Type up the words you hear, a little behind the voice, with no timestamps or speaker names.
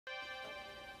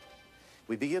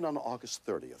We begin on August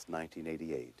 30th,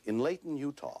 1988, in Layton,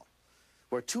 Utah,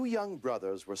 where two young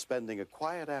brothers were spending a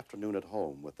quiet afternoon at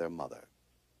home with their mother.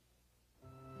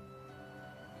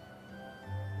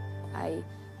 I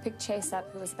picked Chase up,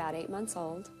 who was about 8 months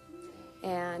old,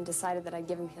 and decided that I'd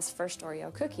give him his first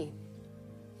Oreo cookie.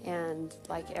 And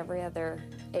like every other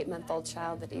 8-month-old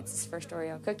child that eats his first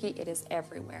Oreo cookie, it is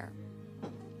everywhere.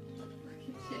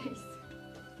 Chase.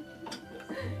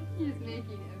 He's making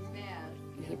a mess.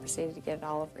 And he proceeded to get it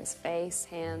all over his face,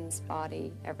 hands,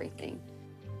 body, everything.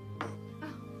 Oh,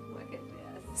 look at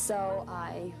this. So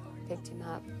I picked him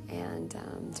up and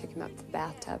took him up to the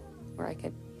bathtub where I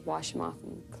could wash him off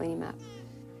and clean him up.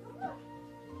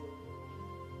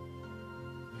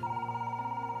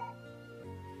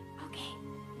 Okay,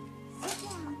 sit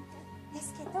down.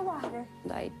 Let's get the water.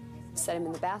 And I set him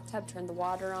in the bathtub, turned the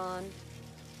water on,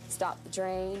 stopped the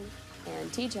drain,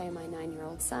 and TJ, my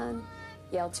 9-year-old son,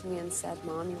 yelled to me and said,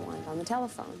 "Mom, you wanted on the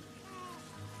telephone."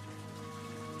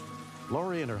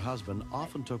 Lori and her husband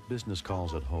often took business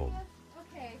calls at home.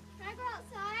 Okay, can I go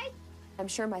outside? I'm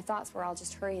sure my thoughts were, I'll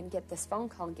just hurry and get this phone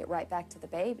call and get right back to the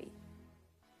baby.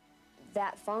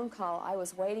 That phone call I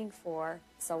was waiting for,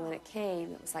 so when it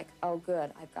came, it was like, oh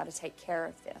good, I've got to take care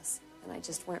of this. And I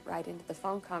just went right into the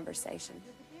phone conversation.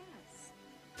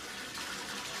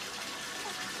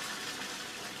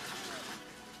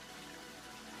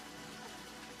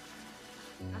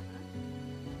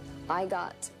 I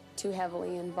got too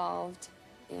heavily involved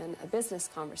in a business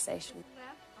conversation.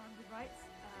 Left on the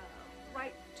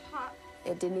right top.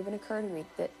 It didn't even occur to me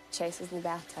that Chase was in the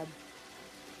bathtub.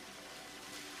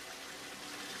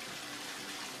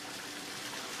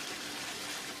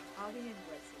 All the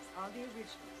invoices, all the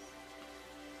originals.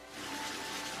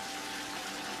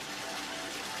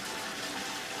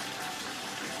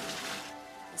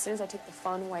 As soon as I took the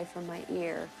phone away from my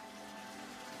ear,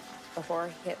 the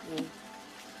horror hit me.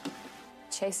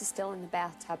 Chase is still in the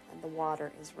bathtub and the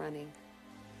water is running.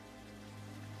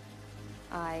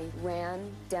 I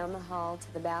ran down the hall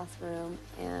to the bathroom,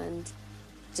 and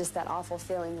just that awful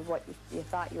feeling of what you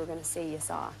thought you were going to see, you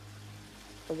saw.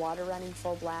 The water running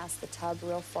full blast, the tub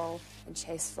real full, and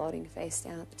Chase floating face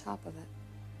down at the top of it.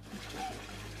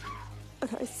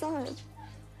 And I saw him,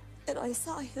 and I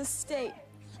saw his state,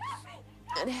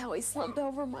 and how he slumped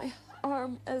over my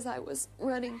arm as I was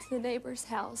running to the neighbor's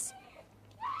house.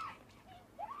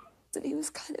 And he was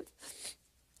kind of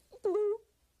blue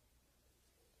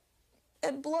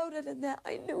and bloated, and that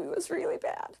I knew he was really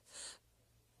bad.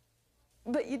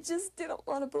 But you just didn't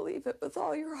want to believe it with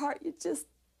all your heart. You just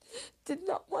did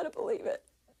not want to believe it.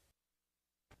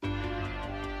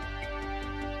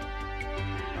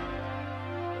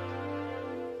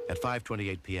 At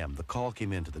 5:28 p.m., the call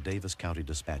came into the Davis County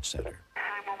Dispatch Center.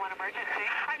 911 emergency.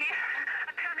 I need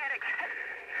a paramedic.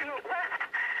 West,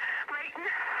 Layton.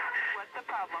 What's the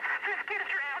problem? This kid is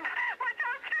drowned. My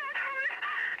dog's drowned.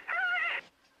 Hurry!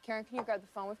 Karen, can you grab the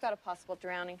phone? We've got a possible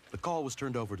drowning. The call was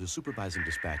turned over to supervising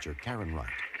dispatcher Karen Wright.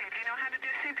 Okay, do you know how to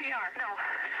do CPR? No.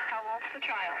 How old's the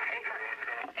child?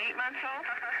 8 months old?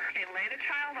 Okay, lay the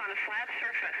child on a flat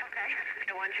surface. Okay.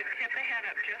 I want you to tip the head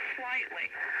up just slightly.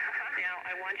 Now,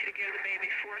 I want you to give the baby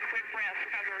 4 quick breaths.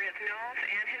 Cover his nose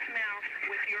and his mouth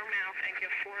with your mouth and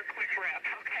give 4 quick breaths.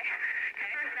 Okay.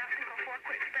 Okay. Now, go 4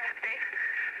 quick breaths, Dave.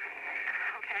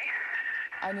 Okay.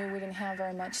 I knew we didn't have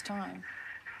very much time.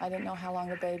 I didn't know how long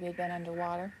the baby had been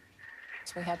underwater,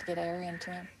 so we had to get air into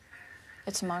him.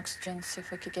 Get some oxygen, see if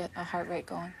we could get a heart rate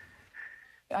going.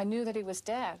 I knew that he was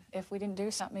dead. If we didn't do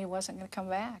something, he wasn't going to come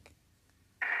back.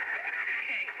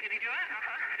 Okay, did he do it?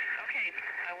 Okay,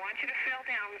 I want you to feel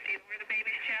down where the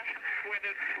baby's chest, where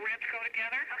the ribs go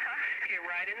together. Okay,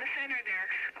 right in the center there.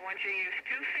 I want you to use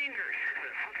 2 fingers.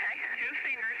 Okay, 2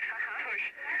 fingers. Push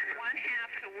 1/2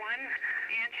 to 1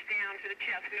 inch down to the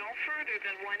chest, no further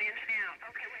than 1 inch down.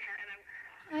 Okay, wait.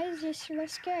 I was just real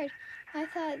scared. I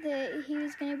thought that he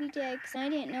was going to be dead because I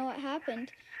didn't know what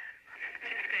happened.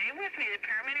 Just stay with me. The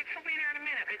paramedics will be there in a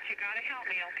minute, but you got to help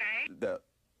me, okay? That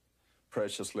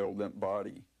precious little limp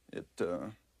body, it's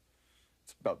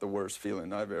about the worst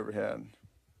feeling I've ever had.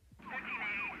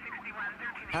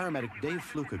 Paramedic Dave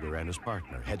Flukiger and his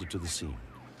partner headed to the scene.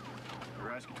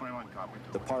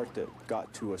 The part that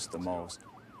got to us the most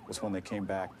was when they came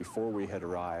back before we had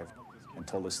arrived and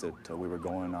told us that we were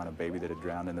going on a baby that had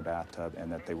drowned in the bathtub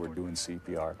and that they were doing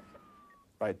CPR.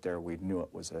 Right there, we knew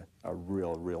it was a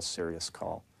real serious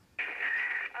call. Yes,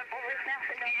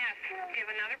 give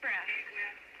another breath.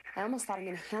 I almost thought I'm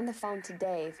going to hand the phone to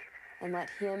Dave and let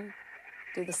him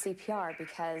do the CPR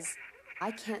because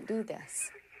I can't do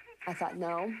this. I thought,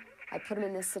 no, I put him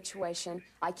in this situation.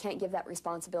 I can't give that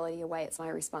responsibility away. It's my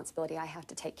responsibility. I have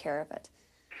to take care of it.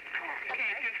 Okay,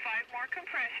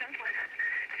 compression. 1,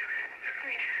 2,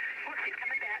 3. Oh, he's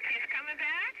coming back. He's coming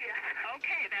back? Yes.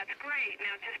 Okay, that's great.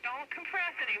 Now just don't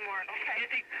compress anymore. Okay.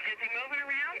 Is he moving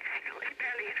around?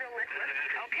 Barely. He's real listless.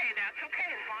 Okay, that's okay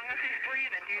as long as he's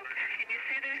breathing. Can you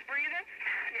see that he's breathing?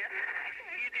 Yes.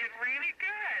 You did really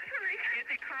good. Is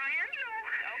he crying? No.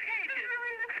 Okay.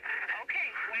 Okay,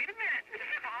 wait a minute.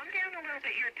 Just calm down a little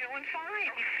bit. You're doing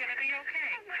fine. He's going to be okay.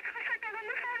 Oh my gosh, I got on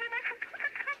the phone and I forgot to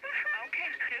cut the phone. Okay,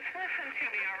 just listen to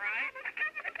me, all right?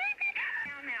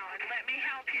 Now, and let me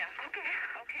help you.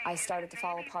 Okay. I started to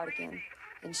fall apart again,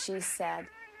 and she said,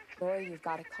 Lori, you've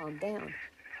got to calm down.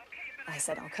 I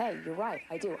said, okay, you're right,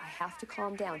 I do. I have to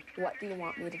calm down. What do you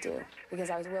want me to do?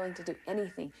 Because I was willing to do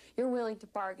anything. You're willing to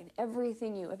bargain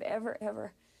everything you have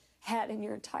ever had in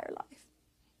your entire life.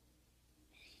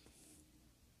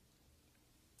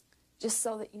 Just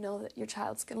so that you know that your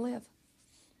child's going to live.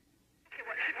 Okay,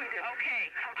 what should we do? Okay,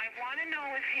 I want to know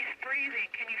if he's breathing.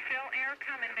 Can you feel air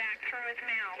coming back through his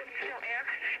mouth? Feel air?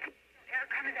 Air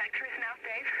coming back through his mouth,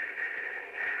 Dave?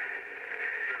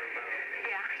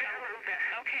 Yeah, a little bit.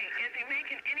 Okay, is he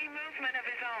making any movement of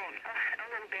his own? A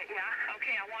little bit, yeah.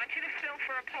 Okay, I want you to feel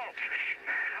for a pulse.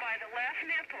 By the left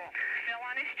nipple, feel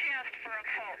on his chest for a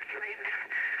pulse.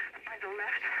 By the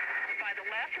left? By the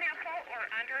left nipple or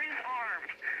under his arm?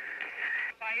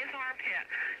 By his armpit.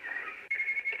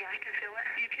 Yeah, I can feel it.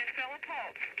 You can feel a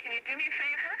pulse. Can you do me a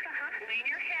favor? Lean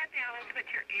your head down and put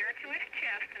your ear to his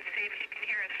chest and see if you can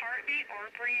hear his heartbeat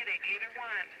or breathing, either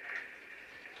one.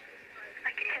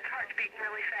 His heart's beating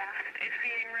really fast. It's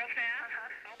beating real fast?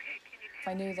 Okay, can you...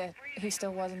 I knew that he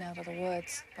still wasn't out of the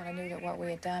woods, but I knew that what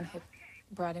we had done had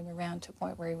brought him around to a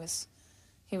point where he was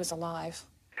alive.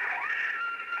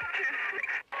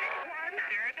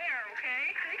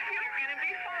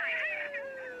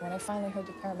 When I finally heard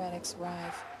the paramedics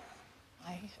arrive,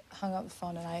 I hung up the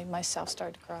phone and I myself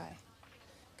started to cry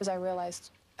because I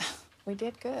realized we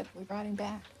did good. We brought him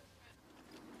back.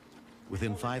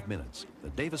 Within 5 minutes, the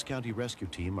Davis County Rescue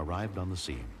Team arrived on the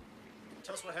scene.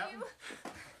 Tell us what happened.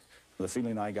 The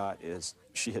feeling I got is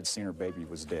she had seen her baby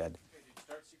was dead.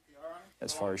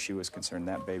 As far as she was concerned,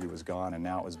 that baby was gone and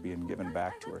now it was being given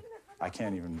back to her. I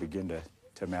can't even begin to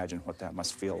imagine what that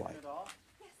must feel like.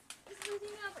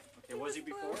 Okay, was he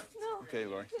before? No. Okay,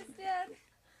 Lori. He's dead.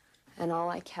 And all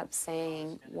I kept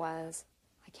saying was,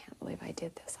 I can't believe I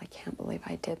did this. I can't believe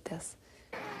I did this.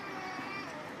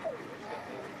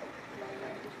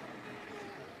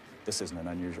 This isn't an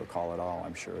unusual call at all.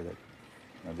 I'm sure that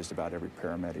just about every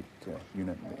paramedic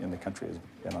unit in the country has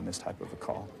been on this type of a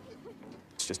call.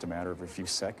 It's just a matter of a few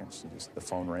seconds. The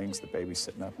phone rings, the baby's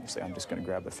sitting up, and you say, I'm just going to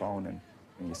grab the phone, and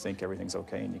you think everything's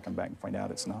okay, and you come back and find out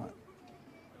it's not.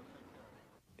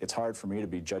 It's hard for me to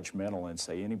be judgmental and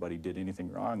say anybody did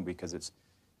anything wrong because it's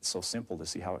so simple to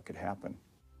see how it could happen.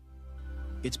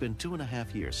 It's been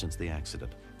 2.5 years since the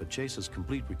accident, but Chase's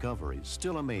complete recovery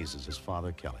still amazes his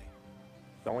father, Kelly.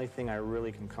 The only thing I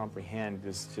really can comprehend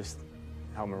is just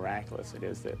how miraculous it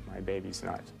is that my baby's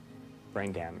not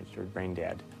brain damaged or brain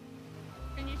dead.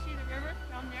 Can you see the river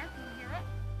down there? Can you hear it?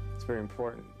 It's very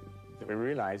important that we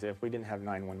realize that if we didn't have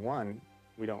 911,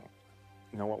 we don't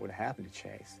know what would have happened to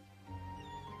Chase.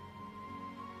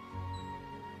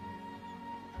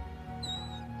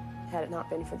 Had it not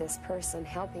been for this person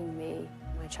helping me,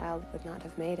 my child would not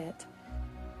have made it.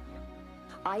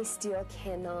 I still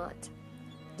cannot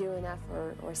do enough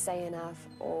or say enough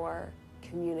or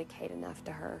communicate enough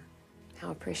to her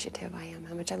how appreciative I am,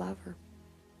 how much I love her.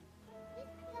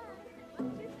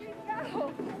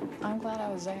 I'm glad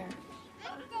I was there.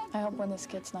 I hope when this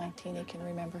kid's 19, he can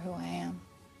remember who I am.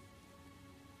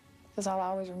 Because I'll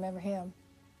always remember him.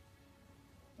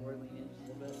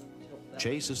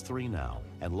 Chase is 3 now,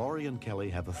 and Lori and Kelly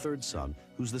have a third son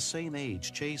who's the same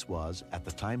age Chase was at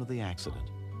the time of the accident.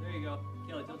 There you go.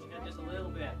 Kelly, tilt your head just a little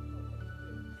bit.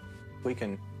 We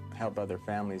can help other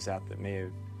families out that may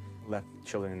have left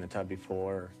children in the tub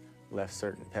before, or left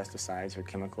certain pesticides or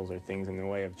chemicals or things in the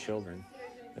way of children.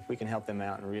 If we can help them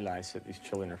out and realize that these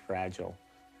children are fragile,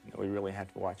 and that we really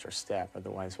have to watch our step,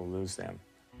 otherwise we'll lose them,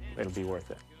 it'll be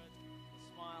worth it.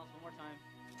 Smiles one more time.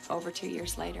 Over 2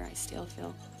 years later, I still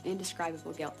feel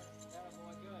indescribable guilt.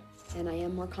 And I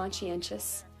am more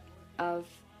conscientious of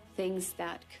things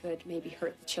that could maybe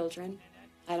hurt the children.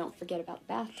 I don't forget about the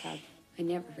bathtub. I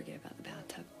never forget about the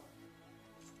bathtub.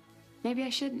 Maybe I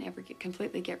shouldn't ever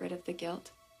completely get rid of the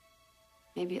guilt.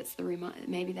 Maybe it's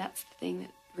maybe that's the thing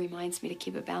that reminds me to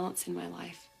keep a balance in my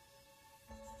life.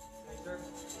 Hey, sir.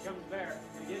 Here comes the bear.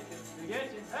 Gonna get you. Gonna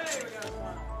get you. Hey, we got a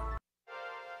smile.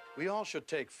 We all should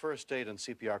take first aid and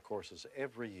CPR courses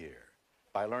every year.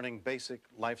 By learning basic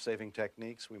life-saving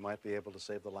techniques, we might be able to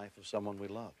save the life of someone we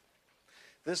love.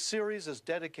 This series is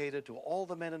dedicated to all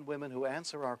the men and women who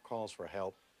answer our calls for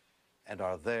help and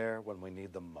are there when we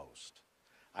need them most.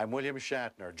 I'm William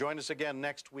Shatner. Join us again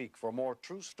next week for more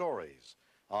true stories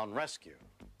on Rescue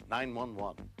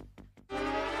 911.